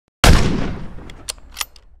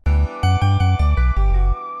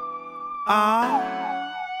I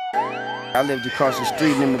lived across the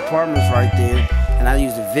street in them apartments right there, and I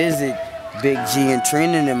used to visit Big G and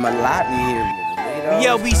Trina and them a lot in here.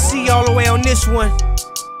 LBC all the way on this one.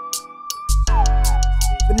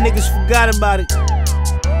 The niggas forgot about it,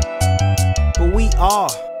 but we are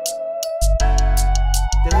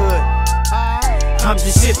the hood. I'm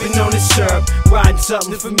just sipping on this syrup, riding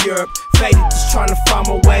something from Europe. Faded, just trying to find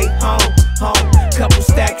my way home. Couple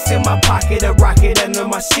stacks in my pocket, a rocket under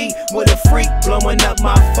my seat with a freak blowing up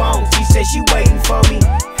my phone. She said she waiting for me.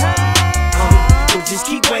 But just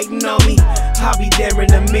keep waiting on me. I'll be there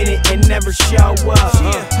in a minute and never show up.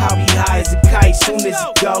 I'll be high as a kite soon as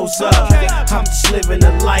it goes up. I'm just living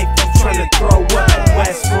a life, I'm trying to throw up in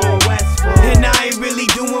Westwood. And I ain't really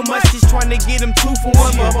doing much, just trying to get them 2 for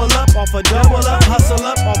 1. Bubble up off a double up, hustle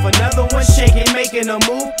up off another one. Shaking, making a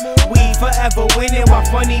move. We forever winning while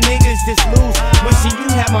funny niggas just lose. Wishing you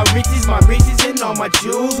had my riches and all my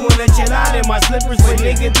jewels. Wanna chill out in my slippers, but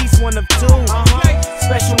nigga, these one of 2.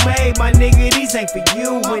 Special made, my nigga, these ain't for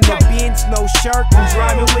you. In the Benz, no shirt, I'm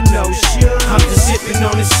driving with no shoes. I'm just sipping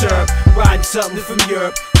on this syrup, riding something from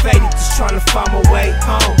Europe. Faded, just trying to find my way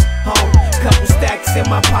home. Couple stacks in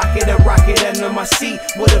my pocket, a rocket under my seat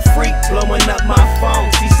with a freak blowing up my phone.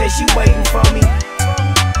 She said she waiting for me.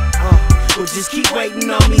 Well, just keep waiting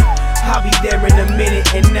on me. I'll be there in a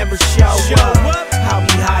minute and never show up. I'll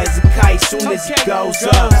be high as a kite soon as it goes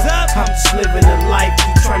up. I'm just living a life,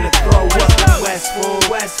 keep trying to throw up. Westwood,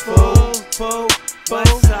 Westside,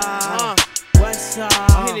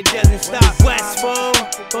 Westside, and it doesn't stop. Westwood,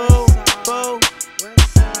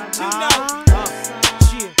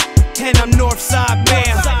 and I'm Northside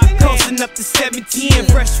man, closing up to 17,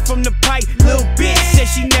 fresh from the pipe. Little bitch said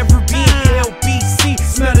she never been LBC.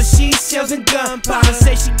 Smell the cheese shells and gunpowder.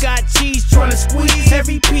 Say she got cheese, tryna squeeze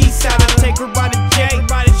every piece out. I take her by the J,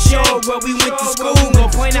 show her where we went to school. Go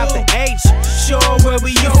point out the H, show her where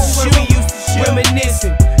we used to shoot.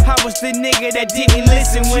 Reminiscing, I was the nigga that didn't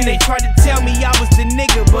listen when they tried to tell me I was the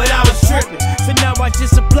nigga, but I was tripping. So now I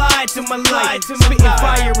just apply to my life, spitting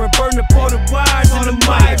fire and burn up all the wires and the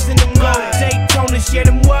mics. Gold Daytona, yeah,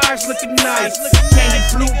 them wires looking nice. Candy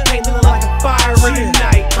blue paint look like a fire in the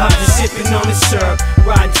night. I'm just sipping on this syrup,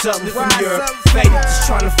 riding something from Europe. Faded,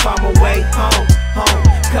 just trying to find my way home.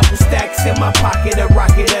 Couple stacks in my pocket, a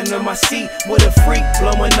rocket under my seat with a freak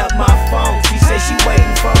blowing up my phone. She said she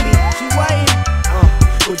waiting for me. She waiting.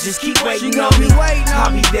 Well, just keep waiting on me.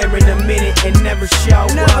 I'll be there in a minute and never show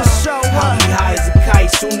up. I'll be high as a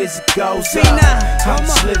kite soon as it goes up. I'm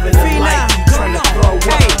just living a life, keep trying to throw up.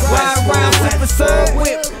 Ride around with a syrup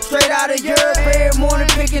whip, straight out of Europe. Every morning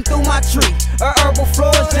picking through my tree. A herbal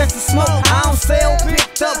floors just to smoke. I don't sell,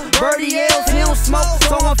 picked up BiRdie LZ, he don't smoke,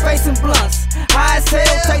 so I'm facing blunts. High as hell,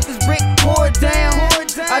 take this brick, pour it down.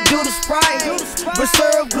 I do the Sprite, but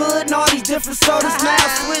syrup good and all these different sodas. Now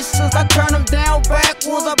switches, I turn them down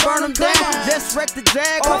backwards, I burn them down. Just wreck the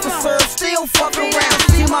Jag off the syrup, still fucking around.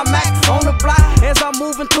 See my Max on the block as I'm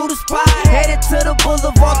moving through the spot. Headed to the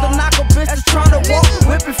boulevard to knock a bitch that's trying to walk.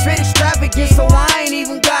 Whipping fit extravagant, so I ain't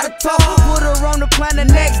even gotta talk. Put her on the plan the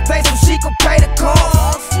next day so she could pay the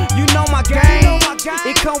cost. You know my game,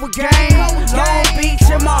 it come with game. Long Beach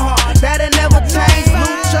in my heart, that'll never change.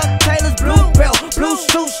 Blue Chuck Taylor's blue belt, blue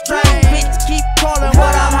shoestring. Bitch keep calling,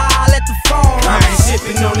 but I'm high, I let the phone ring. I'm just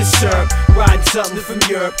sipping on this syrup, riding something from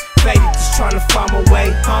Europe. Faded, just trying to find my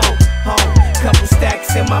way home. Couple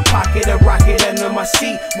stacks in my pocket, a rocket under my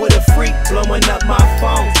seat with a freak blowing up my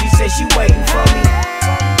phone. She said she waiting for me.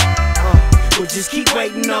 Well, just keep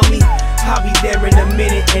waiting on me. I'll be there in a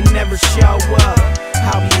minute and never show up.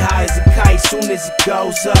 I'll be high as a kite soon as it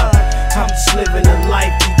goes up. I'm just living a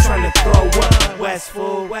life, keep trying to throw up.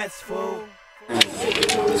 Westwood.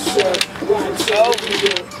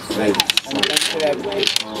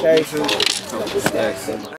 Thanks for that,